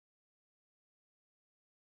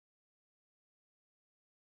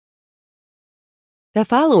The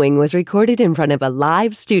following was recorded in front of a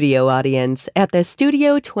live studio audience at the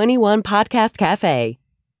Studio 21 Podcast Cafe.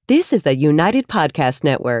 This is the United Podcast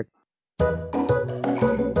Network.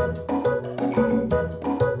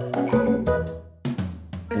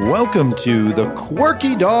 Welcome to the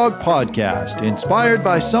Quirky Dog Podcast, inspired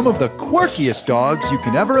by some of the quirkiest dogs you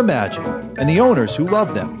can ever imagine, and the owners who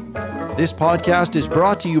love them. This podcast is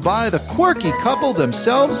brought to you by the quirky couple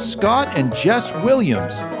themselves, Scott and Jess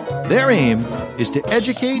Williams. Their aim is to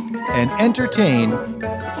educate and entertain.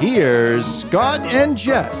 Here's Scott and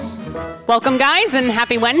Jess. Welcome, guys, and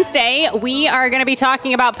happy Wednesday. We are going to be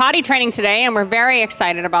talking about potty training today, and we're very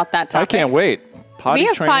excited about that topic. I can't wait. We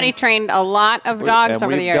have potty trained a lot of dogs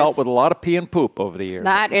over the years. We've dealt with a lot of pee and poop over the years.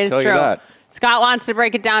 That is true. Scott wants to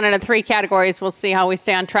break it down into 3 categories. We'll see how we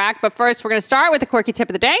stay on track. But first, we're going to start with the quirky tip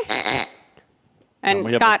of the day. And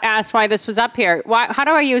Scott asked why this was up here. How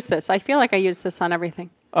do I use this? I feel like I use this on everything.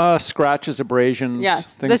 Scratches, abrasions,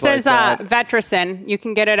 yes. things this like is that. Vetricin. You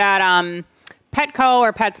can get it at Petco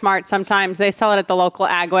or PetSmart sometimes. They sell it at the local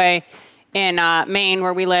Agway in Maine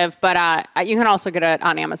where we live, but you can also get it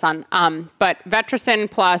on Amazon. But Vetricin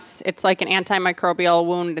Plus, it's like an antimicrobial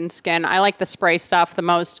wound and skin. I like the spray stuff the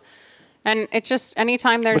most. And it's just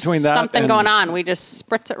anytime there's something going on, we just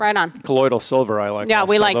spritz it right on. Colloidal silver, I like. Yeah,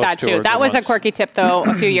 we like that too. That was a quirky tip, though,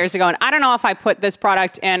 a few years ago. And I don't know if I put this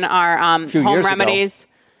product in our home remedies.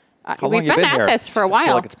 We've been at this for a while. I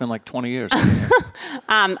feel like it's been like 20 years.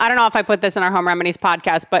 I don't know if I put this in our home remedies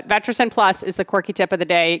podcast, but Vetricin Plus is the quirky tip of the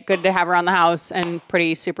day. Good to have around the house and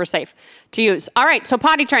pretty super safe to use. All right, so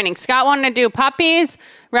potty training. Scott wanted to do puppies,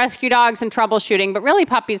 rescue dogs, and troubleshooting, but really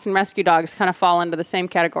puppies and rescue dogs kind of fall into the same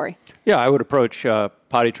category. Yeah, I would approach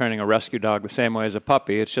potty training a rescue dog the same way as a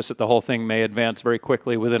puppy. It's just that the whole thing may advance very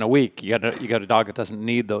quickly within a week. You got a dog that doesn't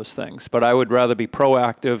need those things. But I would rather be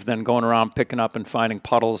proactive than going around picking up and finding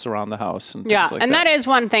puddles around the house. And things like that is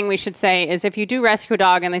one thing we should say is if you do rescue a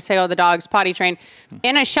dog and they say, oh, the dog's potty trained,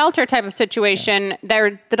 in a shelter type of situation, the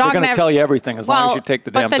dog... They're going to tell you everything as long as you take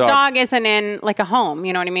the damn dog. But the dog isn't in like a home,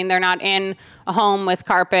 you know what I mean? They're not in a home with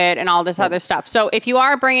carpet and all this other stuff. So if you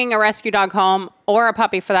are bringing a rescue dog home, or a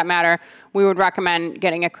puppy for that matter, we would recommend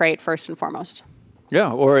getting a crate first and foremost.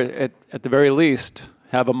 Yeah, or at the very least,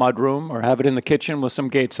 have a mud room or have it in the kitchen with some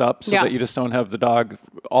gates up so that you just don't have the dog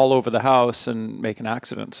all over the house and making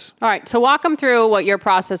accidents. All right, so walk them through what your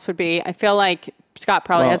process would be. I feel like Scott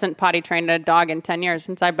probably hasn't potty trained a dog in 10 years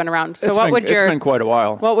since I've been around. So it's been quite a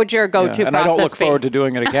while. What would your go-to process be? And I don't look forward to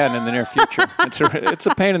doing it again in the near future. It's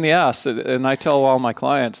a pain in the ass. And I tell all my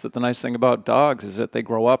clients that the nice thing about dogs is that they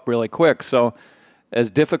grow up really quick. So as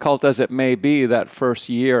difficult as it may be that first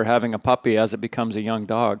year having a puppy as it becomes a young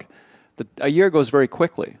dog, a year goes very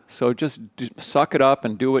quickly. So just suck it up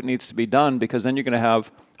and do what needs to be done, because then you're going to have,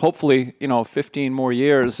 hopefully, 15 more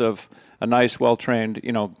years of a nice, well-trained,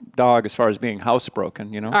 dog as far as being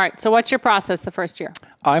housebroken, All right. So what's your process the first year?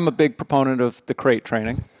 I'm a big proponent of the crate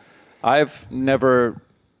training. I've never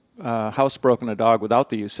housebroken a dog without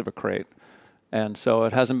the use of a crate. And so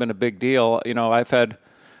it hasn't been a big deal. I've had...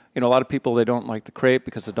 a lot of people, they don't like the crate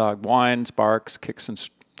because the dog whines, barks, kicks and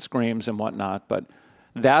screams and whatnot. But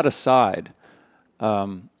that aside,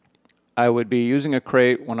 I would be using a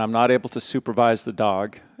crate when I'm not able to supervise the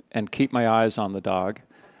dog and keep my eyes on the dog.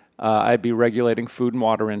 I'd be regulating food and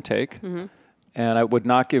water intake. Mm-hmm. And I would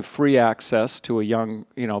not give free access to a young,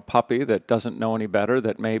 puppy that doesn't know any better,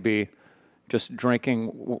 that may be just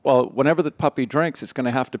drinking. Well, whenever the puppy drinks, it's going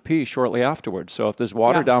to have to pee shortly afterwards. So if there's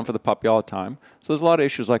water down for the puppy all the time. So there's a lot of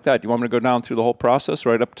issues like that. Do you want me to go down through the whole process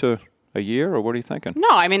right up to a year, or what are you thinking? No,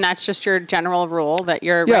 I mean, that's just your general rule that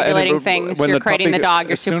you're regulating things, you're crating the dog,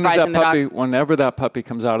 you're supervising the dog. Whenever that puppy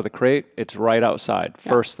comes out of the crate, it's right outside,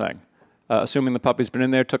 first thing. Assuming the puppy's been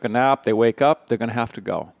in there, took a nap, they wake up, they're going to have to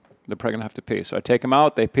go. They're probably going to have to pee. So I take them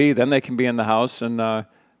out, they pee, then they can be in the house, and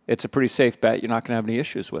it's a pretty safe bet. You're not going to have any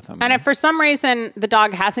issues with them. And if for some reason the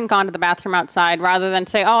dog hasn't gone to the bathroom outside, rather than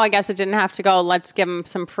say, oh, I guess it didn't have to go, let's give him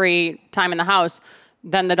some free time in the house,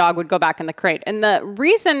 then the dog would go back in the crate. And the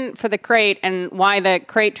reason for the crate and why the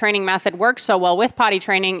crate training method works so well with potty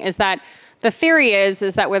training is that the theory is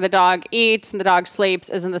that where the dog eats and the dog sleeps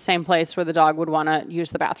is in the same place where the dog would want to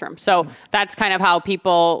use the bathroom. So that's kind of how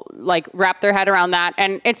people wrap their head around that.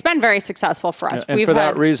 And it's been very successful for us. And for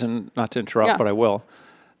that reason, not to interrupt, but I will.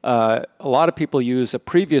 A lot of people use a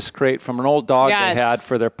previous crate from an old dog they had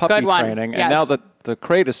for their puppy training. And now that the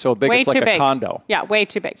crate is so big, it's like a condo. Yeah, way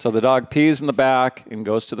too big. So the dog pees in the back and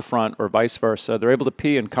goes to the front, or vice versa. They're able to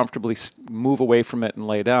pee and comfortably move away from it and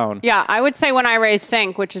lay down. Yeah, I would say when I raised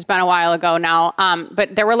Sink, which has been a while ago now,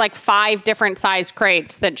 but there were 5 different size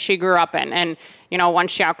crates that she grew up in. And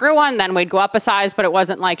once she outgrew one, then we'd go up a size, but it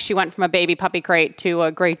wasn't like she went from a baby puppy crate to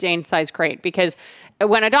a Great Dane size crate, because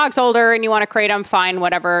when a dog's older and you want to crate them, fine,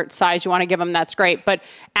 whatever size you want to give them, that's great. But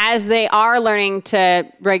as they are learning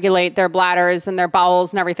to regulate their bladders and their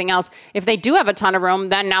bowels and everything else, if they do have a ton of room,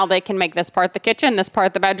 then now they can make this part the kitchen, this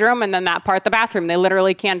part the bedroom, and then that part the bathroom. They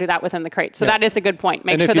literally can do that within the crate. So that is a good point.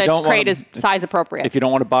 Make sure the crate is size appropriate. If you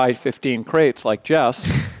don't want to buy 15 crates like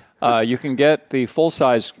Jess, you can get the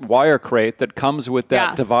full-size wire crate that comes with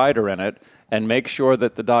that divider in it, and make sure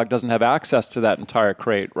that the dog doesn't have access to that entire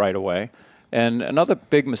crate right away. And another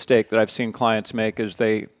big mistake that I've seen clients make is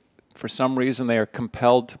for some reason, they are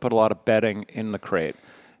compelled to put a lot of bedding in the crate.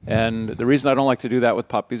 And the reason I don't like to do that with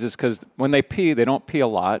puppies is because when they pee, they don't pee a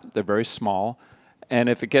lot. They're very small. And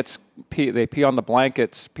if they pee on the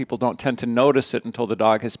blankets, people don't tend to notice it until the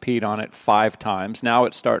dog has peed on it 5 times. Now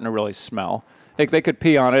it's starting to really smell. They could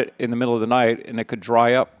pee on it in the middle of the night, and it could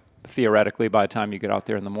dry up, theoretically, by the time you get out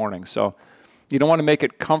there in the morning. So you don't want to make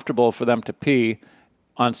it comfortable for them to pee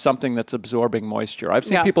on something that's absorbing moisture. I've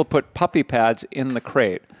seen people put puppy pads in the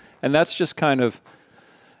crate, and that's just kind of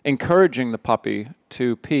encouraging the puppy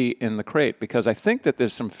to pee in the crate, because I think that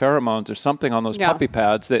there's some pheromones or something on those puppy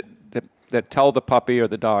pads that tell the puppy or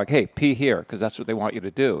the dog, hey, pee here, because that's what they want you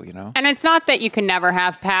to do, And it's not that you can never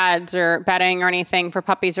have pads or bedding or anything for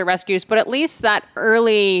puppies or rescues, but at least that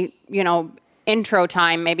early, intro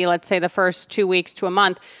time, maybe let's say the first 2 weeks to a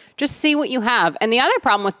month, just see what you have. And the other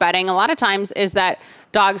problem with bedding a lot of times is that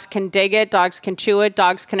dogs can dig it, dogs can chew it,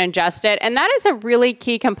 dogs can ingest it. And that is a really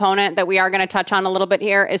key component that we are going to touch on a little bit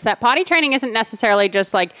here, is that potty training isn't necessarily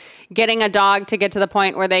just like getting a dog to get to the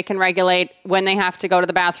point where they can regulate when they have to go to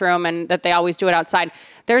the bathroom and that they always do it outside.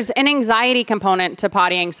 There's an anxiety component to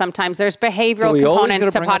pottying sometimes. There's behavioral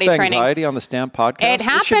components to potty training. Anxiety on the Stamp podcast? It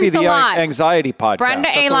happens should be the a lot. Anxiety podcast. Brenda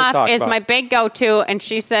Aloff is my big go-to, and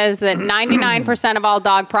she says that 99% of all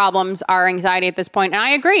dog problems are anxiety at this point. And I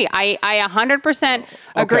agree. I 100%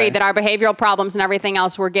 agree that our behavioral problems and everything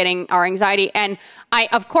else we're getting are anxiety. And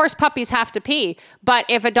of course, puppies have to pee, but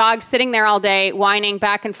if a dog's sitting there all day, whining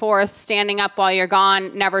back and forth, standing up while you're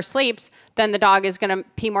gone, never sleeps, then the dog is going to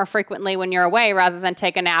pee more frequently when you're away rather than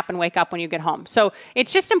take a nap and wake up when you get home. So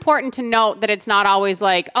it's just important to note that it's not always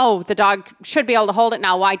like, oh, the dog should be able to hold it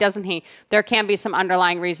now, why doesn't he? There can be some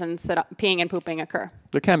underlying reasons that peeing and pooping occur.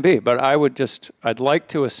 There can be, but I'd like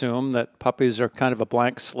to assume that puppies are kind of a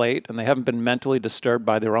blank slate and they haven't been mentally disturbed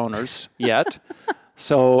by their owners yet.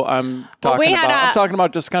 So I'm talking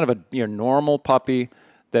about just kind of your normal puppy,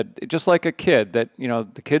 that just like a kid, that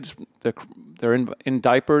the kids they're in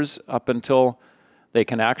diapers up until they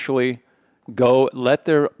can actually let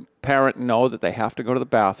their parent know that they have to go to the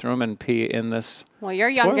bathroom and pee in this. Well, your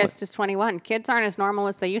youngest is 21. Kids aren't as normal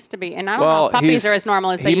as they used to be, and I don't know if puppies are as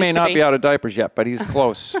normal as they used to be. He may not be out of diapers yet, but he's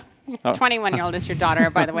close. 21-year-old is your daughter,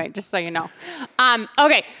 by the way, just so you know.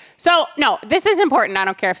 Okay, so no, this is important. I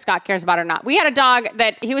don't care if Scott cares about it or not. We had a dog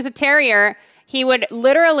he was a terrier. He would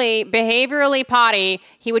literally behaviorally potty.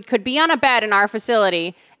 He could be on a bed in our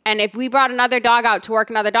facility. And if we brought another dog out to work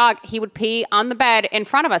another dog, he would pee on the bed in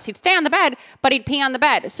front of us. He'd stay on the bed, but he'd pee on the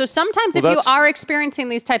bed. So sometimes if you are experiencing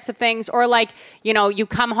these types of things, or you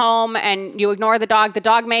come home and you ignore the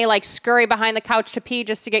dog may scurry behind the couch to pee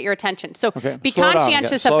just to get your attention. So be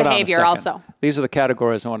conscientious of behavior also. These are the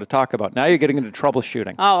categories I want to talk about. Now you're getting into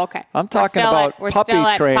troubleshooting. Oh, okay. I'm talking about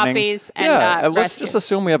puppy training. Puppies and let's just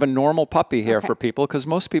assume we have a normal puppy here for people, because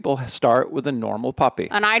most people start with a normal puppy.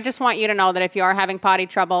 And I just want you to know that if you are having potty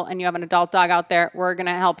trouble and you have an adult dog out there, we're going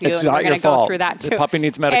to help you. It's and not we're going to go through that too. The puppy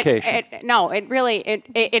needs medication.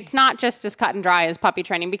 It's not just as cut and dry as puppy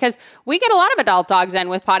training, because we get a lot of adult dogs in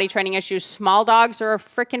with potty training issues. Small dogs are a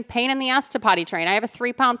freaking pain in the ass to potty train. I have a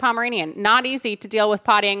 3-pound Pomeranian. Not easy to deal with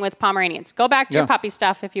pottying with Pomeranians. Go back to your puppy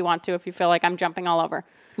stuff if you want to, if you feel like I'm jumping all over.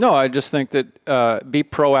 No, I just think that be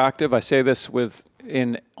proactive. I say this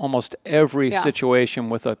in almost every situation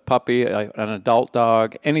with a puppy, an adult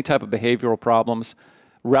dog, any type of behavioral problems.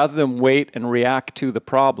 Rather than wait and react to the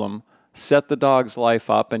problem, set the dog's life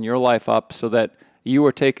up and your life up so that you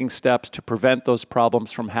are taking steps to prevent those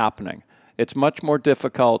problems from happening. It's much more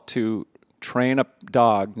difficult to train a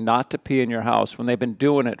dog not to pee in your house when they've been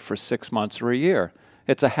doing it for 6 months or a year.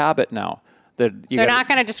 It's a habit now. They're not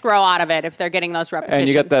going to just grow out of it if they're getting those repetitions. And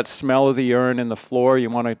you get that smell of the urine in the floor.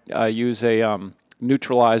 You want to use a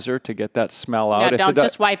neutralizer to get that smell out. Yeah, don't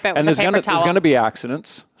just wipe it with a paper towel. There's going to be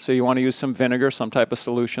accidents, so you want to use some vinegar, some type of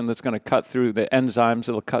solution that's going to cut through the enzymes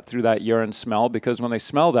that'll cut through that urine smell, because when they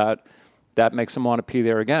smell that makes them want to pee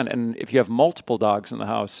there again. And if you have multiple dogs in the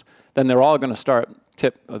house, then they're all going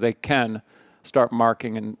to they can start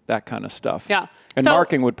marking and that kind of stuff. Yeah. And So-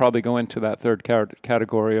 marking would probably go into that third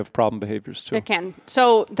category of problem behaviors too. It can.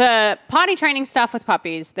 So the potty training stuff with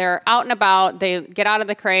puppies, they're out and about, they get out of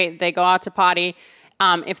the crate, they go out to potty.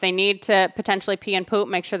 If they need to potentially pee and poop,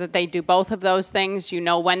 make sure that they do both of those things. You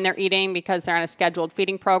know when they're eating because they're on a scheduled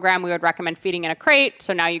feeding program. We would recommend feeding in a crate.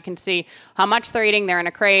 So now you can see how much they're eating. They're in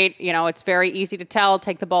a crate. You know, it's very easy to tell.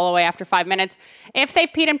 Take the bowl away after 5 minutes. If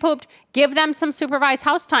they've peed and pooped, give them some supervised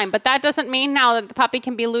house time. But that doesn't mean now that the puppy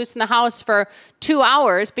can be loose in the house for 2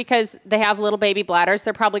 hours because they have little baby bladders.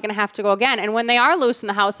 They're probably going to have to go again. And when they are loose in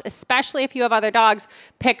the house, especially if you have other dogs,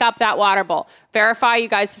 pick up that water bowl. Verify, you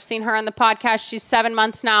guys have seen her on the podcast. She's 7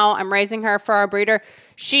 months now. I'm raising her for our breeder.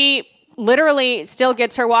 She literally still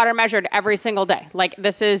gets her water measured every single day. Like,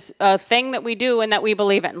 this is a thing that we do and that we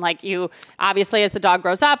believe in. Like, you obviously, as the dog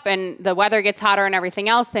grows up and the weather gets hotter and everything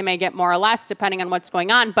else, they may get more or less depending on what's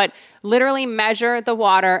going on, but literally measure the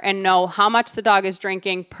water and know how much the dog is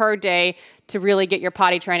drinking per day to really get your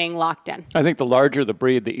potty training locked in. I think the larger the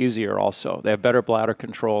breed, the easier also. They have better bladder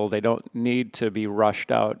control. They don't need to be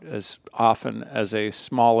rushed out as often as a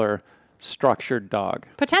smaller, structured dog.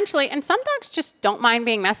 Potentially, and some dogs just don't mind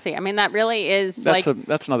being messy. I mean, that really is that's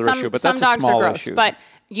another issue, but some that's a dogs small are gross, issue. But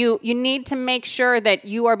you need to make sure that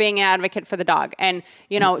you are being an advocate for the dog. And,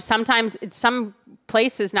 you know, sometimes some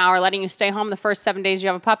places now are letting you stay home the first 7 days you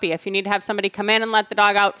have a puppy. If you need to have somebody come in and let the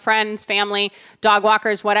dog out, friends, family, dog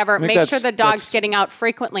walkers, whatever, make sure the dog's getting out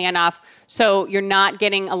frequently enough so you're not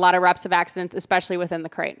getting a lot of reps of accidents, especially within the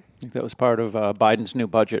crate. I think that was part of Biden's new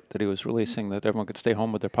budget that he was releasing, that everyone could stay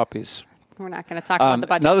home with their puppies. We're not going to talk about the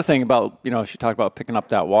budget. Another thing about, you know, she talked about picking up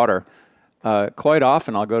that water. Quite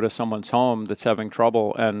often I'll go to someone's home that's having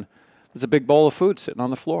trouble and there's a big bowl of food sitting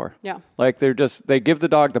on the floor. Yeah. Like they give the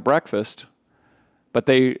dog the breakfast, but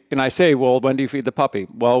and I say, well, when do you feed the puppy?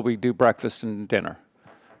 Well, we do breakfast and dinner.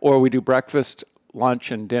 Or we do breakfast,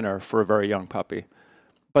 lunch, and dinner for a very young puppy.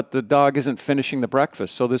 But the dog isn't finishing the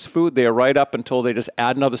breakfast. So there's food there right up until they just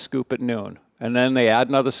add another scoop at noon. And then they add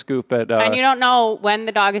another scoop at... and you don't know when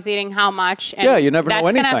the dog is eating how much. And yeah, you never know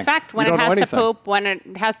anything. That's going to affect when it has to poop, when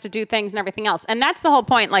it has to do things and everything else. And that's the whole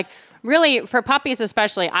point. Like, really, for puppies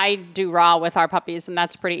especially, I do raw with our puppies, and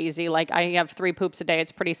that's pretty easy. Like, I have 3 poops a day.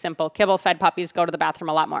 It's pretty simple. Kibble-fed puppies go to the bathroom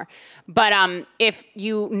a lot more. But if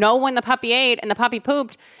you know when the puppy ate and the puppy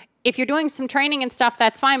pooped, if you're doing some training and stuff,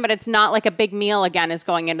 that's fine, but it's not like a big meal again is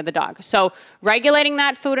going into the dog. So regulating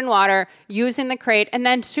that food and water, using the crate, and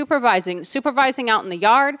then supervising out in the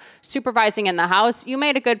yard, supervising in the house. You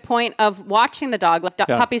made a good point of watching the dog. Like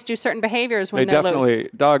puppies do certain behaviors when they're loose.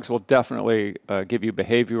 Dogs will definitely give you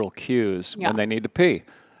behavioral cues when they need to pee.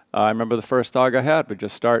 I remember the first dog I had would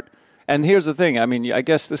just start. And here's the thing. I mean, I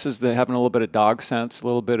guess this is having a little bit of dog sense, a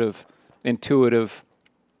little bit of intuitive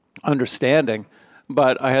understanding.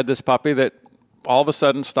 But I had this puppy that all of a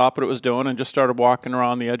sudden stopped what it was doing and just started walking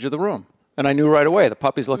around the edge of the room. And I knew right away, the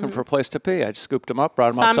puppy's looking for a place to pee. I just scooped him up,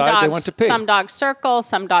 brought him outside, they went to pee. Some dogs circle,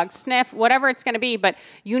 some dogs sniff, whatever it's going to be. But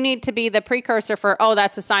you need to be the precursor for, oh,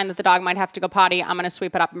 that's a sign that the dog might have to go potty. I'm going to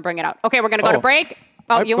sweep it up and bring it out. Okay, we're going to go to break.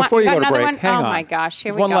 Oh, you got another break, one? hang on. My gosh,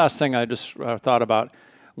 here we go. One last thing I just thought about.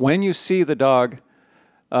 When you see the dog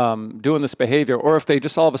doing this behavior, or if they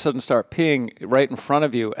just all of a sudden start peeing right in front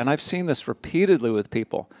of you, and I've seen this repeatedly with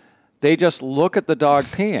people, they just look at the dog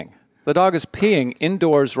peeing. The dog is peeing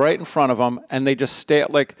indoors right in front of them, and they just stay,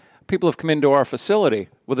 like people have come into our facility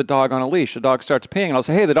with a dog on a leash. The dog starts peeing, and I'll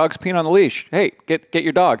say, hey, the dog's peeing on the leash. Hey, get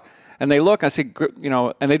your dog. And they look, and I say, you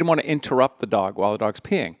know, and they didn't want to interrupt the dog while the dog's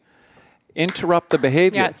peeing. Interrupt the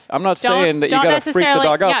behavior. Yes. I'm not saying that you got to freak the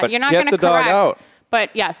dog out, but you're not get the dog out.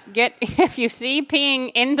 But yes, if you see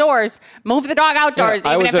peeing indoors, move the dog outdoors,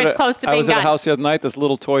 even if it's close to being done. I was at a house the other night. This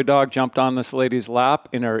little toy dog jumped on this lady's lap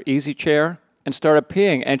in her easy chair and started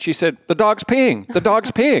peeing. And she said, the dog's peeing. The dog's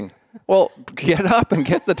peeing. Well, get up and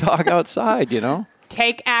get the dog outside, you know.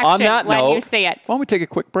 Take action when you see it. Why don't we take a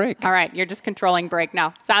quick break? All right, you're just controlling break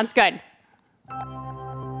now. Sounds good.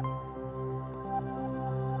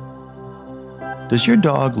 Does your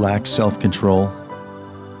dog lack self-control?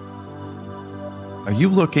 Are you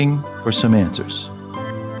looking for some answers?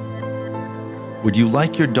 Would you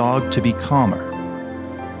like your dog to be calmer?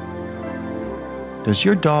 Does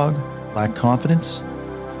your dog lack confidence?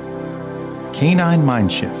 Canine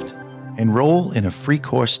Mind Shift. Enroll in a free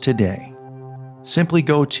course today. Simply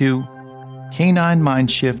go to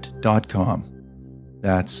caninemindshift.com.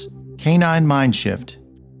 That's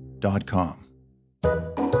caninemindshift.com.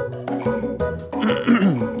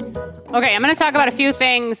 Okay, I'm going to talk about a few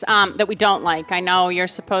things that we don't like. I know you're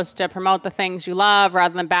supposed to promote the things you love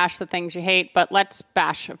rather than bash the things you hate, but let's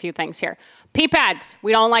bash a few things here. Pee pads.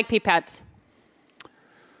 We don't like pee pads.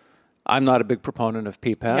 I'm not a big proponent of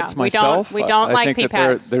pee pads Yeah, myself. we don't I like think pee that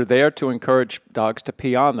pads. they're there to encourage dogs to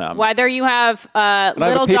pee on them. Whether you have a And I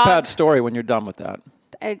have little a pee dog, pad story when you're done with that.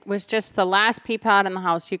 it was just the last pee pad in the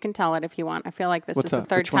house. You can tell it if you want. I feel like this What's is the that?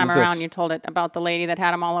 third Which one time is around this? you told it about the lady that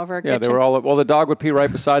had them all over her Yeah, kitchen. they were all, well, the dog would pee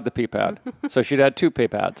right beside the pee pad. So she'd had 2 pee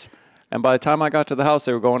pads. And by the time I got to the house,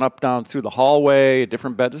 they were going up, down through the hallway,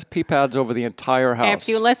 different beds. There's pee pads over the entire house. If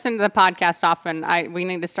you listen to the podcast often, we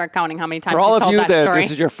need to start counting how many times For all you of told you that that story.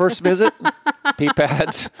 this is your first visit, pee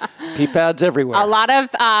pads everywhere. A lot of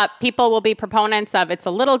people will be proponents of it's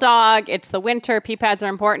a little dog, it's the winter, pee pads are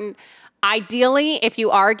important. Ideally, if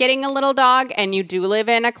you are getting a little dog and you do live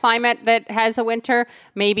in a climate that has a winter,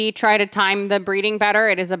 maybe try to time the breeding better.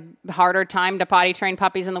 It is a harder time to potty train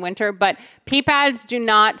puppies in the winter, but pee pads do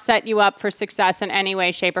not set you up for success in any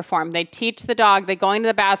way, shape, or form. They teach the dog that going to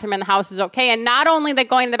the bathroom in the house is okay, and not only that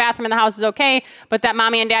going to the bathroom in the house is okay, but that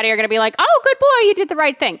mommy and daddy are going to be like, oh, good boy, you did the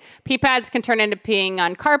right thing. Pee pads can turn into peeing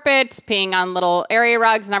on carpets, peeing on little area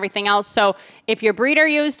rugs and everything else. So if your breeder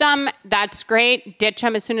used them, that's great. Ditch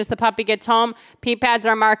them as soon as the puppy gets home. Pee pads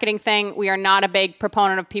are a marketing thing. We are not a big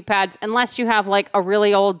proponent of pee pads unless you have like a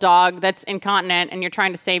really old dog that's incontinent and you're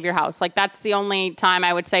trying to save your house. Like that's the only time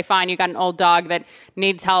I would say, fine, you got an old dog that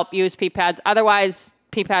needs help, use pee pads. Otherwise,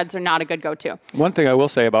 pee pads are not a good go-to. One thing I will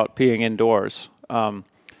say about peeing indoors,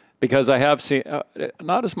 because I have seen,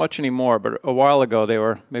 not as much anymore, but a while ago, they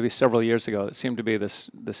were maybe several years ago, it seemed to be this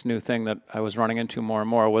new thing that I was running into more and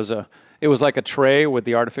more it was like a tray with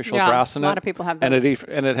the artificial grass in it. A lot of people have and those.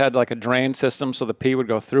 And it had like a drain system, so the pee would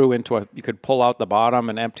go through into you could pull out the bottom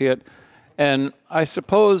and empty it. And I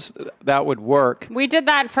suppose that would work. We did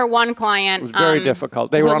that for one client. It was very difficult.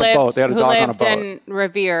 They were on a boat. They had a dog on a boat. Who lived in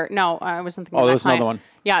Revere. No, I wasn't thinking of that there was client. another one.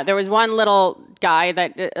 Yeah, there was one little guy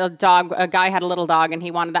a guy had a little dog and he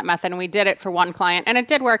wanted that method, and we did it for one client, and it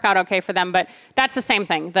did work out okay for them, but that's the same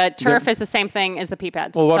thing. The turf is the same thing as the pee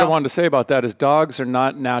pads. Well, what I wanted to say about that is dogs are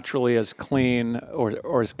not naturally as clean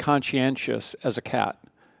or as conscientious as a cat.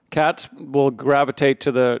 Cats will gravitate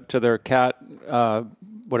to their cat,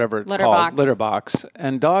 whatever it's called, litter box.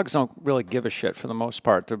 And dogs don't really give a shit for the most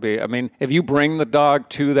part. I mean, if you bring the dog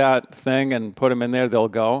to that thing and put them in there, they'll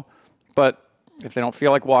go. But if they don't feel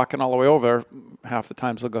like walking all the way over, half the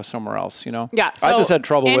times they'll go somewhere else, you know? Yeah. So I just had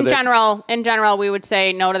trouble with it. In general, we would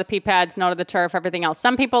say no to the pee pads, no to the turf, everything else.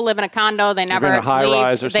 Some people live in a condo, they never in a high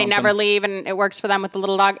rise or they something. never leave, and it works for them with the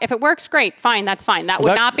little dog. If it works, great, fine, that's fine. That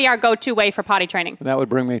would not be our go-to way for potty training. And that would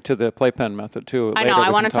bring me to the playpen method, too. I know. I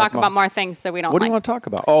want to talk about more things that we don't What like. do you want to talk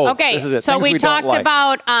about? Oh, okay. This is it. So Things we don't talked like.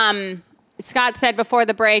 about... Scott said before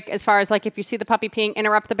the break, as far as like if you see the puppy peeing,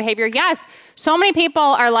 interrupt the behavior. Yes, so many people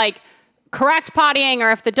are like, correct pottying, or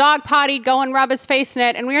if the dog pottied, go and rub his face in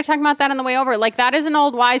it. And we were talking about that on the way over. Like, that is an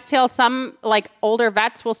old wives' tale. Some, like, older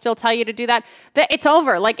vets will still tell you to do that. It's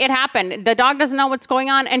over. Like, it happened. The dog doesn't know what's going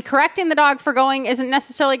on. And correcting the dog for going isn't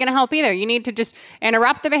necessarily going to help either. You need to just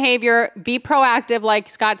interrupt the behavior, be proactive, like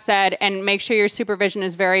Scott said, and make sure your supervision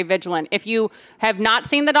is very vigilant. If you have not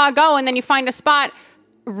seen the dog go and then you find a spot,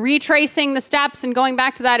 retracing the steps and going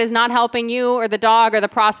back to that is not helping you or the dog or the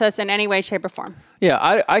process in any way, shape, or form.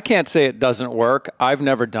 Yeah, I can't say it doesn't work. I've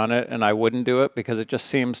never done it, and I wouldn't do it because it just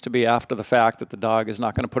seems to be after the fact that the dog is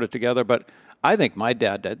not going to put it together. But I think my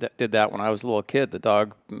dad did that when I was a little kid. The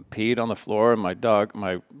dog peed on the floor, and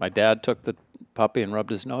my dad took the puppy and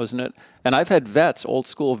rubbed his nose in it. And I've had vets, old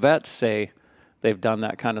school vets, say they've done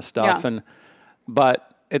that kind of stuff. Yeah.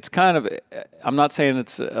 But it's kind of, I'm not saying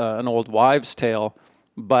it's an old wives' tale,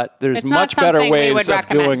 but there's much better ways of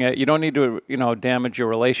doing it. You don't need to, damage your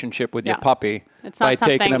relationship with your puppy by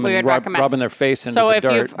taking them and rubbing their face into the dirt. So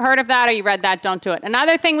if you've heard of that or you read that, don't do it.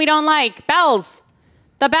 Another thing we don't like, bells.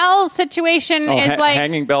 The bells situation is like...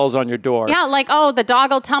 hanging bells on your door. Yeah, like, oh, the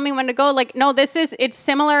dog will tell me when to go. Like, no, it's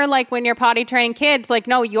similar like when you're potty training kids. Like,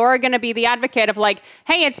 no, you're going to be the advocate of like,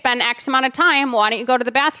 hey, it's been X amount of time. Why don't you go to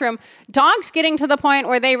the bathroom? Dogs getting to the point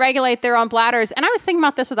where they regulate their own bladders. And I was thinking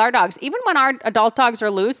about this with our dogs. Even when our adult dogs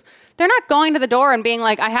are loose, they're not going to the door and being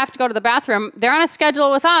like, I have to go to the bathroom. They're on a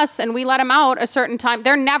schedule with us and we let them out a certain time.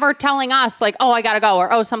 They're never telling us like, oh, I got to go,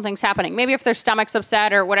 or oh, something's happening. Maybe if their stomach's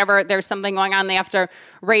upset or whatever, there's something going on, they have to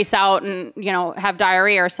race out and, have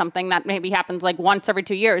diarrhea or something. That maybe happens like once every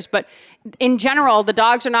 2 years. But in general, the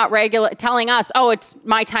dogs are not telling us, oh, it's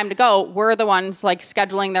my time to go. We're the ones like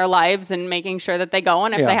scheduling their lives and making sure that they go.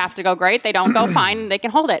 And if they have to go, great. They don't go, fine. They can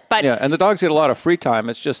hold it. But yeah, and the dogs get a lot of free time.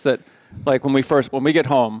 It's just that like when we get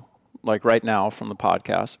home, like right now from the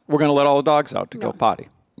podcast, we're going to let all the dogs out to go potty,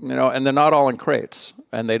 and they're not all in crates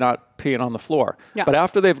and they're not peeing on the floor. Yeah. But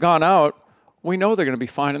after they've gone out, we know they're going to be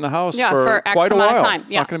fine in the house for X quite a amount while. of time.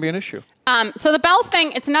 It's not going to be an issue. So the bell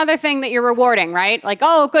thing, it's another thing that you're rewarding, right? Like,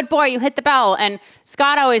 oh, good boy, you hit the bell. And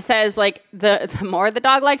Scott always says, like, the more the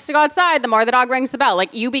dog likes to go outside, the more the dog rings the bell.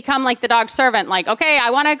 Like, you become like the dog's servant. Like, okay, I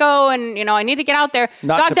want to go and, you know, I need to get out there.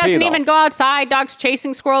 Dog doesn't even go outside. Dog's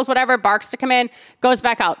chasing squirrels, whatever, barks to come in, goes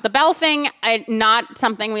back out. The bell thing, not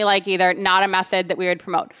something we like either, not a method that we would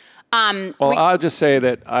promote. Well, I'll just say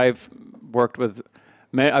that I've worked with,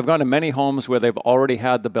 I've gone to many homes where they've already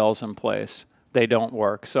had the bells in place. They don't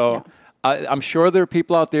work. So yeah. I'm sure there are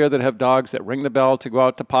people out there that have dogs that ring the bell to go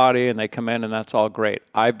out to potty and they come in and that's all great.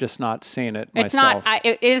 I've just not seen it myself.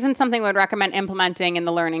 It isn't something we would recommend implementing in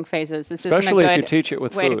the learning phases. This Especially isn't a good if you teach it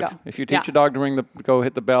with food. If you teach a dog to go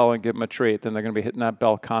hit the bell and give them a treat, then they're going to be hitting that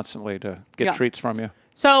bell constantly to get treats from you.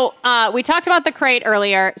 So we talked about the crate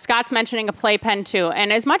earlier. Scott's mentioning a playpen too.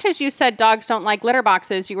 And as much as you said dogs don't like litter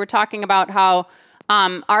boxes, you were talking about how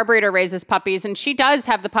our breeder raises puppies, and she does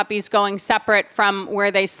have the puppies going separate from where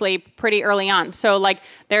they sleep pretty early on. So like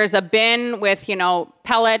there's a bin with, you know,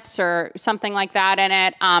 pellets or something like that in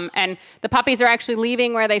it. And the puppies are actually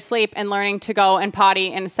leaving where they sleep and learning to go and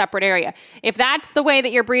potty in a separate area. If that's the way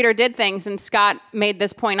that your breeder did things, and Scott made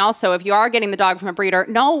this point also, if you are getting the dog from a breeder,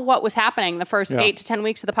 know what was happening the first 8 to 10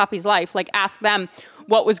 weeks of the puppy's life. Like ask them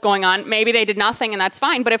what was going on. Maybe they did nothing and that's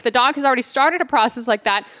fine. But if the dog has already started a process like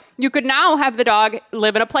that, you could now have the dog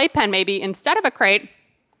live in a playpen maybe instead of a crate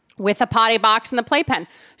with a potty box in the playpen.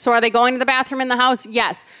 So are they going to the bathroom in the house?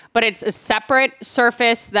 Yes. But it's a separate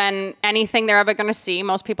surface than anything they're ever going to see.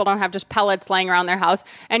 Most people don't have just pellets laying around their house.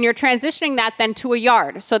 And you're transitioning that then to a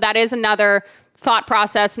yard. So that is another thought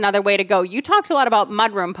process, another way to go. You talked a lot about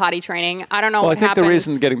mudroom potty training. I don't know what happens. I think the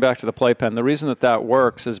reason, getting back to the playpen, the reason that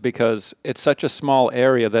works is because it's such a small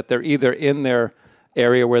area that they're either in their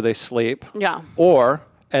area where they sleep,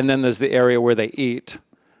 and then there's the area where they eat,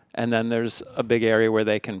 and then there's a big area where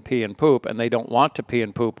they can pee and poop, and they don't want to pee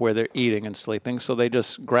and poop where they're eating and sleeping, so they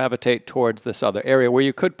just gravitate towards this other area where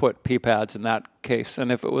you could put pee pads in that case.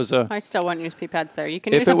 And if it was I still wouldn't use pee pads there. You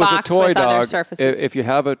can use a box with other surfaces. If you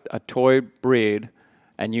have a toy breed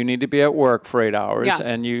and you need to be at work for 8 hours,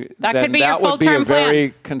 and that would be a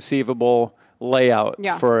very conceivable layout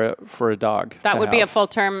for a dog. That would be a full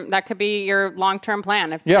term. That could be your long term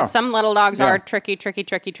plan. Some little dogs are tricky.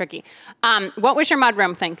 What was your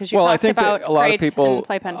mudroom thing? Because you talked about crates and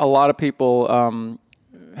playpens. A lot of people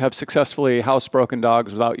have successfully housebroken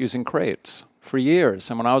dogs without using crates for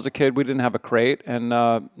years. And when I was a kid, we didn't have a crate, and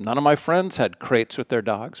none of my friends had crates with their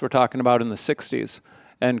dogs. We're talking about in the 60s,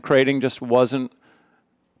 and crating just wasn't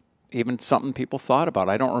even something people thought about.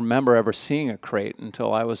 I don't remember ever seeing a crate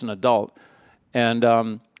until I was an adult. And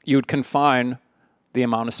you would confine the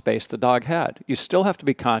amount of space the dog had. You still have to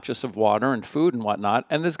be conscious of water and food and whatnot,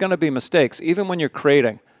 and there's going to be mistakes. Even when you're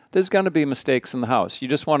crating, there's going to be mistakes in the house. You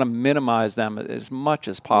just want to minimize them as much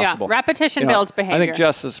as possible. Yeah, repetition builds behavior.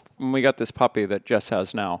 I think when we got this puppy that Jess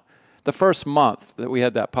has now, the first month that we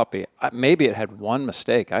had that puppy, maybe it had one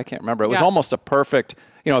mistake. I can't remember. It was almost a perfect,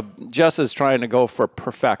 Jess is trying to go for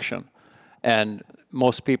perfection, and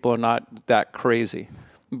most people are not that crazy.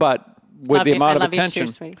 But with the amount of attention,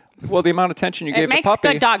 the amount of attention you gave the puppy, it makes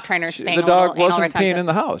good dog trainers paying the dog wasn't peeing in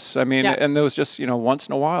the house. I mean, and there was just, once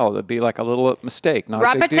in a while, there'd be like a little mistake, not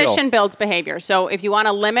a big deal. Repetition builds behavior. So if you want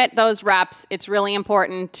to limit those reps, it's really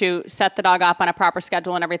important to set the dog up on a proper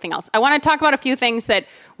schedule and everything else. I want to talk about a few things that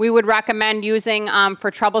we would recommend using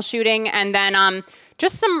for troubleshooting, and then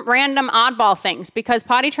just some random oddball things, because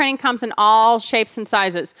potty training comes in all shapes and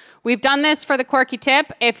sizes. We've done this for the Quirky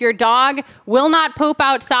tip. If your dog will not poop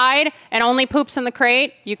outside and only poops in the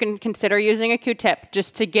crate, you can consider using a Q-tip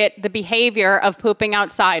just to get the behavior of pooping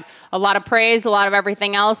outside. A lot of praise, a lot of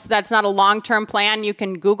everything else. That's not a long-term plan. You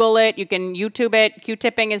can Google it. You can YouTube it.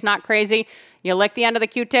 Q-tipping is not crazy. You lick the end of the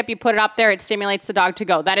Q-tip, you put it up there, it stimulates the dog to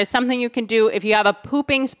go. That is something you can do if you have a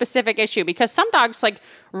pooping specific issue, because some dogs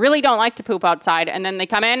really don't like to poop outside, and then they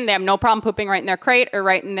come in, they have no problem pooping right in their crate or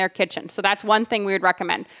right in their kitchen. So that's one thing we would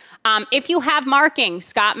recommend. If you have marking,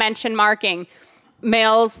 Scott mentioned marking.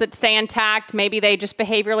 Males that stay intact, maybe they just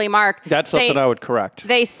behaviorally mark. That's something I would correct.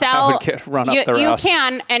 They sell. I would get run up their ass. You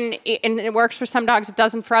can, and it works for some dogs, it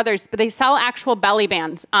doesn't for others, but they sell actual belly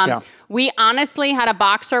bands. We honestly had a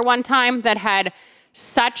boxer one time that had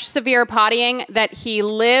such severe pottying that he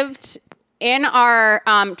lived in our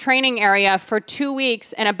training area for 2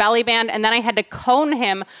 weeks in a belly band, and then I had to cone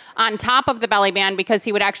him on top of the belly band because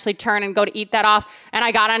he would actually turn and go to eat that off, and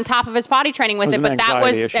I got on top of his potty training with it, but that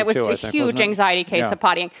was a huge anxiety case of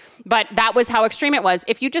pottying. But that was how extreme it was.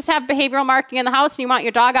 If you just have behavioral marking in the house and you want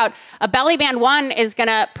your dog out, a belly band, one, is going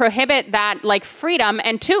to prohibit that freedom,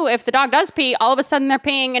 and two, if the dog does pee, all of a sudden they're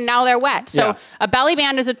peeing and now they're wet. So a belly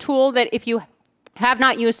band is a tool that if you have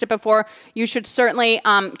not used it before, you should certainly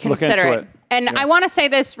consider it. And I want to say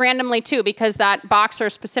this randomly too, because that boxer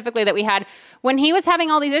specifically that we had, when he was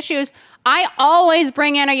having all these issues, I always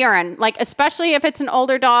bring in a urine, like especially if it's an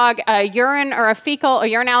older dog, a urine or a fecal, a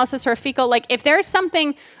urinalysis or a fecal. Like if there's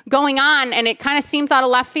something going on and it kind of seems out of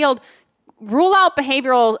left field, rule out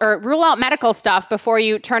behavioral or rule out medical stuff before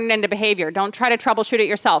you turn it into behavior. Don't try to troubleshoot it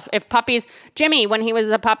yourself. If puppies, Jimmy, when he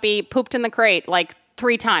was a puppy, pooped in the crate like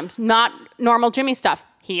 3 times, not normal Jimmy stuff.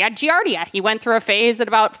 He had giardia. He went through a phase at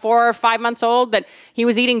about 4 or 5 months old that he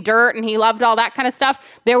was eating dirt and he loved all that kind of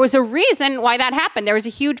stuff. There was a reason why that happened. There was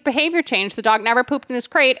a huge behavior change. The dog never pooped in his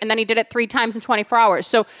crate, and then he did it 3 times in 24 hours.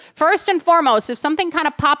 So first and foremost, if something kind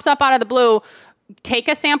of pops up out of the blue, take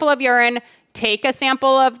a sample of urine, take a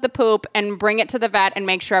sample of the poop, and bring it to the vet and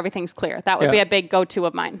make sure everything's clear. That would be a big go-to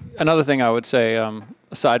of mine. Another thing I would say,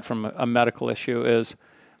 aside from a medical issue, is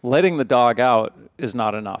letting the dog out is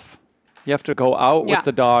not enough. You have to go out with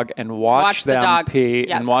the dog and watch them pee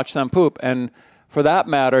and watch them poop. And for that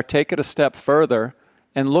matter, take it a step further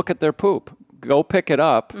and look at their poop. Go pick it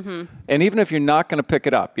up. And even if you're not going to pick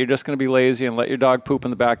it up, you're just going to be lazy and let your dog poop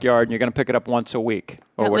in the backyard, and you're going to pick it up once a week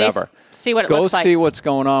or whatever. See what it looks like. Go see what's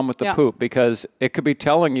going on with the poop, because it could be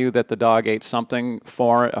telling you that the dog ate something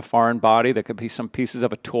foreign, a foreign body. There could be some pieces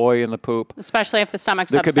of a toy in the poop. Especially if the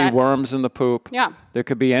stomach's upset. There could be worms in the poop. Yeah. There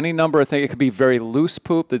could be any number of things. It could be very loose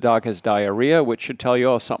poop. The dog has diarrhea, which should tell you,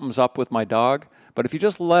 oh, something's up with my dog. But if you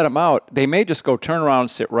just let them out, they may just go turn around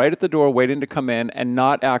and sit right at the door waiting to come in and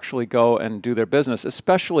not actually go and do their business,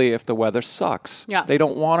 especially if the weather sucks. Yeah. They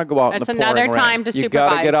don't want to go out in the pouring rain. It's another time to supervise. You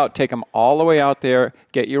got to get out, take them all the way out there,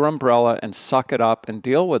 get your umbrella, and suck it up and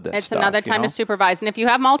deal with this It's stuff, another time to supervise. And if you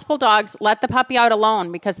have multiple dogs, let the puppy out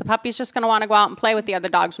alone, because the puppy's just going to want to go out and play with the other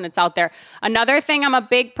dogs when it's out there. Another thing I'm a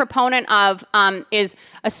big proponent of is,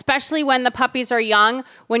 especially when the puppies are young,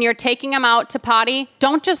 when you're taking them out to potty,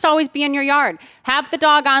 don't just always be in your yard. Have the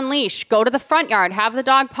dog on leash. Go to the front yard. Have the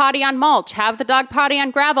dog potty on mulch. Have the dog potty on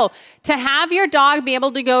gravel. To have your dog be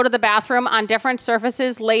able to go to the bathroom on different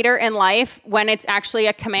surfaces later in life when it's actually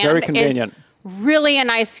a command is really a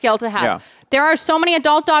nice skill to have. Yeah. There are so many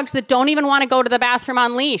adult dogs that don't even want to go to the bathroom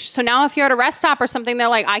on leash. So now if you're at a rest stop or something, they're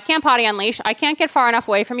like, I can't potty on leash. I can't get far enough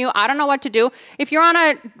away from you. I don't know what to do. If you're on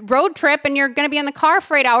a road trip and you're going to be in the car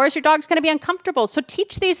for 8 hours, your dog's going to be uncomfortable. So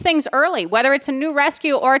teach these things early, whether it's a new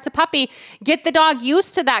rescue or it's a puppy. Get the dog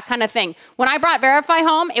used to that kind of thing. When I brought Verify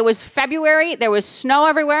home, it was February. There was snow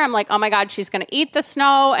everywhere. I'm like, oh my God, she's going to eat the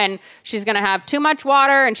snow and she's going to have too much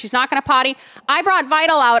water and she's not going to potty. I brought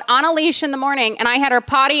Vital out on a leash in the morning and I had her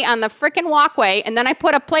potty on the frickin' walkway, and then I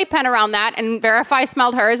put a playpen around that, and Verify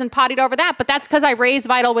smelled hers and pottied over that. But that's because I raised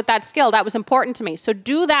Vital with that skill. That was important to me. So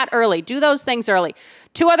do that early. Do those things early.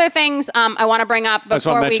 2 other things I want to bring up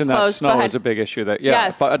before we close. That snow is a big issue. That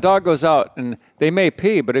if a dog goes out and they may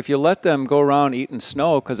pee, but if you let them go around eating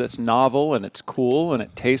snow because it's novel and it's cool and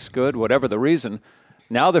it tastes good, whatever the reason,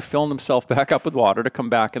 now they're filling themselves back up with water to come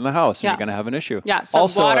back in the house, and you're going to have an issue. Yeah. So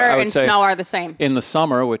also, water and snow are the same. In the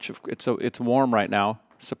summer, which it's warm right now,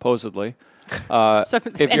 supposedly. So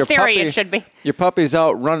in theory, it should be. Your puppy's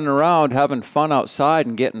out running around having fun outside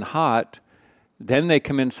and getting hot. Then they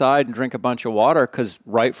come inside and drink a bunch of water because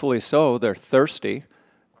rightfully so, they're thirsty.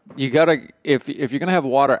 You gotta, if you're gonna have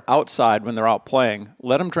water outside when they're out playing,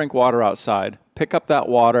 let them drink water outside. Pick up that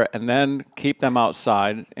water and then keep them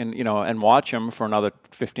outside and watch them for another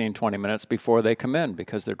 15, 20 minutes before they come in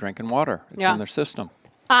because they're drinking water. It's in their system.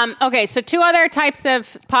 Okay, so 2 other types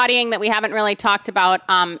of pottying that we haven't really talked about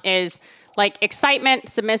is like excitement,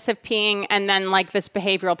 submissive peeing, and then like this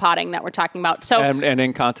behavioral potting that we're talking about. So and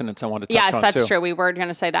incontinence I want to touch on too. Yes, that's true. We were going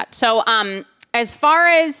to say that. So as far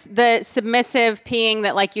as the submissive peeing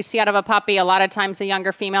that like you see out of a puppy, a lot of times a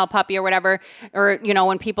younger female puppy or whatever, or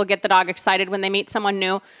when people get the dog excited when they meet someone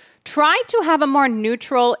new, try to have a more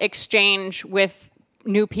neutral exchange with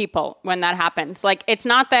new people when that happens. Like, it's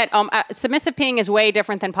not that submissive peeing is way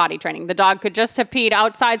different than potty training. The dog could just have peed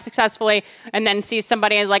outside successfully and then see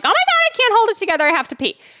somebody and is like, oh my God, I can't hold it together, I have to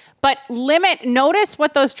pee. But notice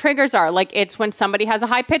what those triggers are. Like, it's when somebody has a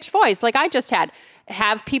high-pitched voice, like I just had.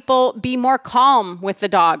 Have people be more calm with the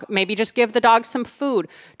dog. Maybe just give the dog some food.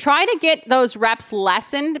 Try to get those reps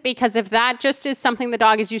lessened, because if that just is something the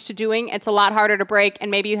dog is used to doing, it's a lot harder to break, and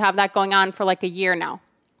maybe you have that going on for like a year now.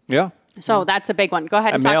 Yeah. So that's a big one. Go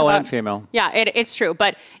ahead and talk about... Male and female. Yeah, it's true.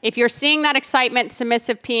 But if you're seeing that excitement,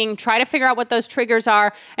 submissive peeing, try to figure out what those triggers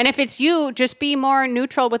are. And if it's you, just be more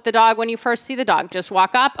neutral with the dog when you first see the dog. Just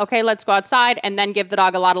walk up, okay, let's go outside, and then give the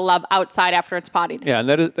dog a lot of love outside after it's pottied. Yeah, and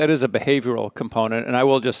that is a behavioral component. And I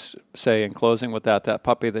will just say in closing with that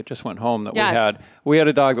puppy that just went home that we had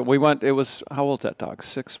a dog that we went, it was, how old's that dog?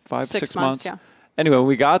 6 months? Yeah. Anyway, when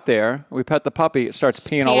we got there, we pet the puppy, it starts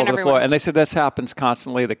peeing all over the floor. And they said this happens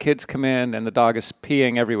constantly. The kids come in and the dog is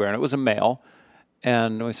peeing everywhere. And it was a male.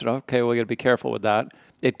 And we said, okay, we got to be careful with that.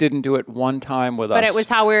 It didn't do it one time with us. But it was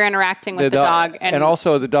how we were interacting with the dog. And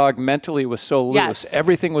also the dog mentally was so loose. Yes.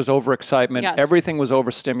 Everything was overexcitement. Yes. Everything was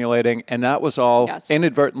overstimulating. And that was all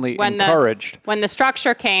inadvertently encouraged. When the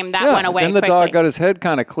structure came, that went away then the quickly. dog got his head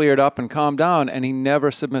kind of cleared up and calmed down, and he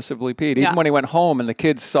never submissively peed. Even when he went home and the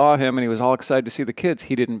kids saw him and he was all excited to see the kids,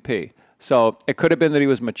 he didn't pee. So it could have been that he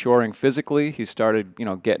was maturing physically. He started,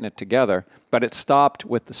 getting it together. But it stopped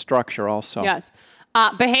with the structure also. Yes.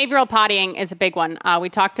 Behavioral pottying is a big one. We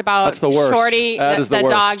talked about That's the worst. Shorty, the worst.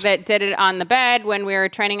 dog that did it on the bed when we were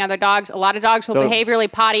training other dogs. A lot of dogs will behaviorally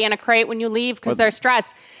potty in a crate when you leave because they're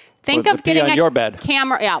stressed. Think of getting on your bed.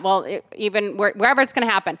 Camera. Yeah, well, even wherever it's going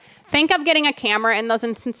to happen. Think of getting a camera in those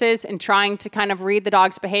instances and trying to kind of read the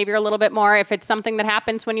dog's behavior a little bit more. If it's something that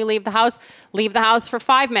happens when you leave the house for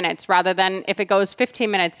 5 minutes rather than if it goes 15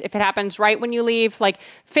 minutes. If it happens right when you leave,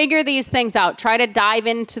 figure these things out. Try to dive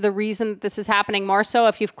into the reason that this is happening more so.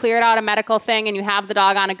 If you've cleared out a medical thing and you have the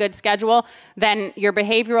dog on a good schedule, then your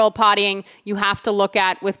behavioral pottying you have to look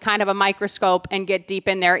at with kind of a microscope and get deep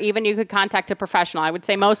in there. Even you could contact a professional. I would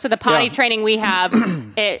say most of the potty training we have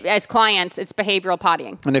as clients, it's behavioral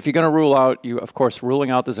pottying. And if you're going to rule out, of course,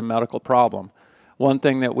 ruling out there's a medical problem, one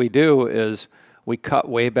thing that we do is we cut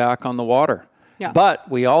way back on the water. Yeah.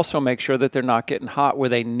 But we also make sure that they're not getting hot where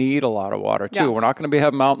they need a lot of water, too. Yeah. We're not going to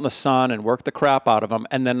have them out in the sun and work the crap out of them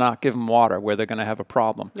and then not give them water where they're going to have a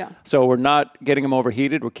problem. Yeah. So we're not getting them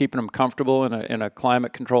overheated. We're keeping them comfortable in a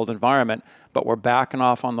climate-controlled environment, but we're backing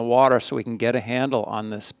off on the water so we can get a handle on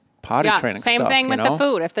this potty training stuff. Same thing with the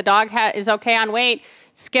food. If the dog is okay on weight,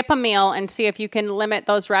 skip a meal and see if you can limit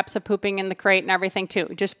those reps of pooping in the crate and everything too.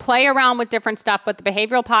 Just play around with different stuff, but the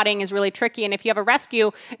behavioral pottying is really tricky. And if you have a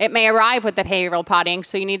rescue, it may arrive with the behavioral pottying,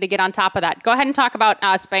 so you need to get on top of that. Go ahead and talk about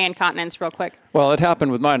spay incontinence real quick. Well, it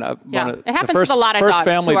happened with mine. It happens with a lot of dogs. The first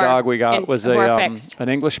family dog we got was an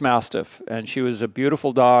English Mastiff, and she was a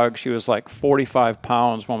beautiful dog. She was like 45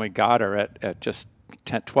 pounds when we got her at just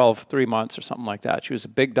 3 months or something like that. She was a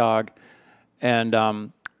big dog, and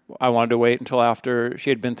I wanted to wait until after she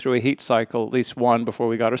had been through a heat cycle, at least one, before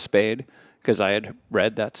we got her spayed, because I had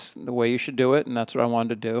read that's the way you should do it, and that's what I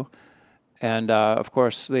wanted to do. And, of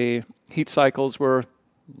course, the heat cycles were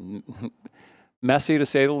messy, to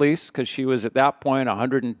say the least, because she was, at that point, a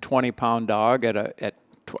 120-pound dog at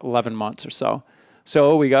 11 months or so.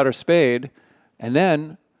 So we got her spayed, and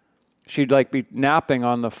then she'd, be napping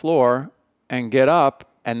on the floor and get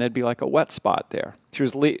up, and there'd be, a wet spot there. She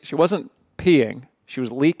wasn't peeing. She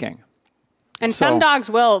was leaking. And some dogs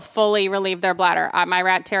will fully relieve their bladder. My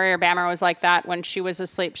rat terrier, Bammer, was like that when she was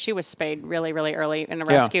asleep. She was spayed really, really early in the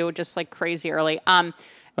rescue, just crazy early. I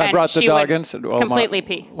brought the dog in and said, completely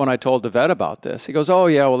pee. When I told the vet about this, he goes, oh,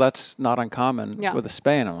 yeah, well, that's not uncommon with a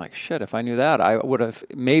spay. And I'm like, shit, if I knew that, I would have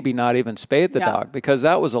maybe not even spayed the dog, because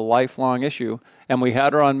that was a lifelong issue. And we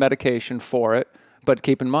had her on medication for it. But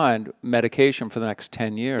keep in mind, medication for the next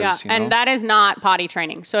 10 years. Yeah, and that is not potty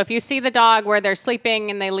training. So if you see the dog where they're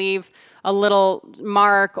sleeping and they leave a little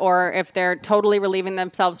mark, or if they're totally relieving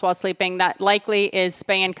themselves while sleeping, that likely is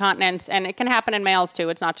spay incontinence. And it can happen in males, too.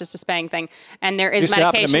 It's not just a spaying thing. And there is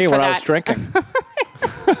medication for that. It used to happen to me when I was drinking.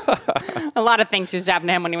 A lot of things used to happen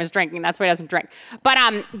to him when he was drinking. That's why he doesn't drink. But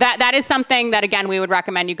that is something that, again, we would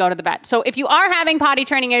recommend you go to the vet. So if you are having potty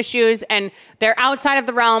training issues and they're outside of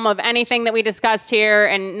the realm of anything that we discussed here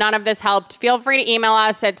and none of this helped, feel free to email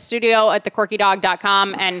us at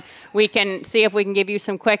studio@thequirkydog.com and we can see if we can give you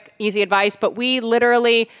some quick, easy advice. But we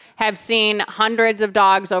literally have seen hundreds of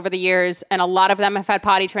dogs over the years, and a lot of them have had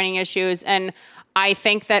potty training issues. And I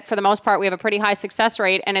think that for the most part, we have a pretty high success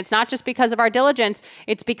rate. And it's not just because of our diligence.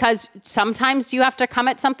 It's because sometimes you have to come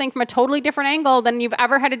at something from a totally different angle than you've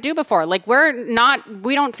ever had to do before.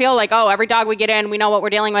 We don't feel like, oh, every dog we get in, we know what we're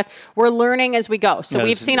dealing with. We're learning as we go. So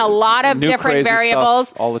we've seen a lot of different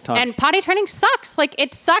variables all the time. And potty training sucks.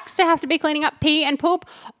 It sucks to have to be cleaning up pee and poop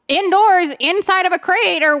indoors, inside of a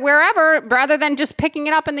crate or wherever, rather than just picking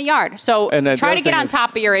it up in the yard. So try to get on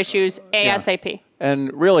top of your issues ASAP. Yeah.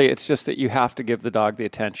 And really, it's just that you have to give the dog the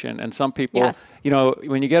attention. And some people,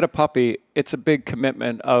 when you get a puppy, it's a big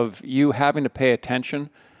commitment of you having to pay attention.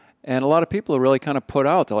 And a lot of people are really kind of put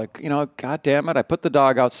out. They're like, God damn it, I put the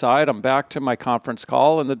dog outside, I'm back to my conference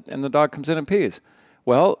call, and the dog comes in and pees.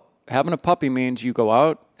 Well, having a puppy means you go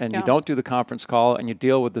out and you don't do the conference call and you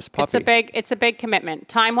deal with this puppy. It's a big commitment,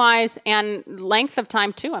 time-wise and length of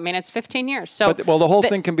time too. I mean, it's 15 years. So the whole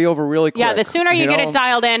thing can be over really quick. Yeah, the sooner you get it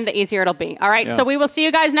dialed in, the easier it'll be. All right, so we will see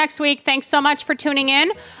you guys next week. Thanks so much for tuning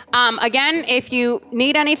in. Again, if you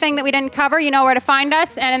need anything that we didn't cover, you know where to find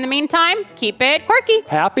us. And in the meantime, keep it quirky.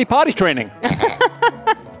 Happy potty training.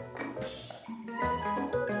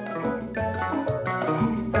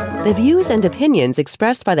 The views and opinions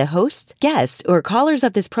expressed by the hosts, guests, or callers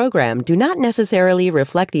of this program do not necessarily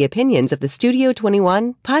reflect the opinions of the Studio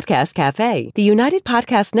 21 Podcast Cafe, the United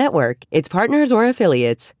Podcast Network, its partners, or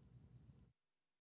affiliates.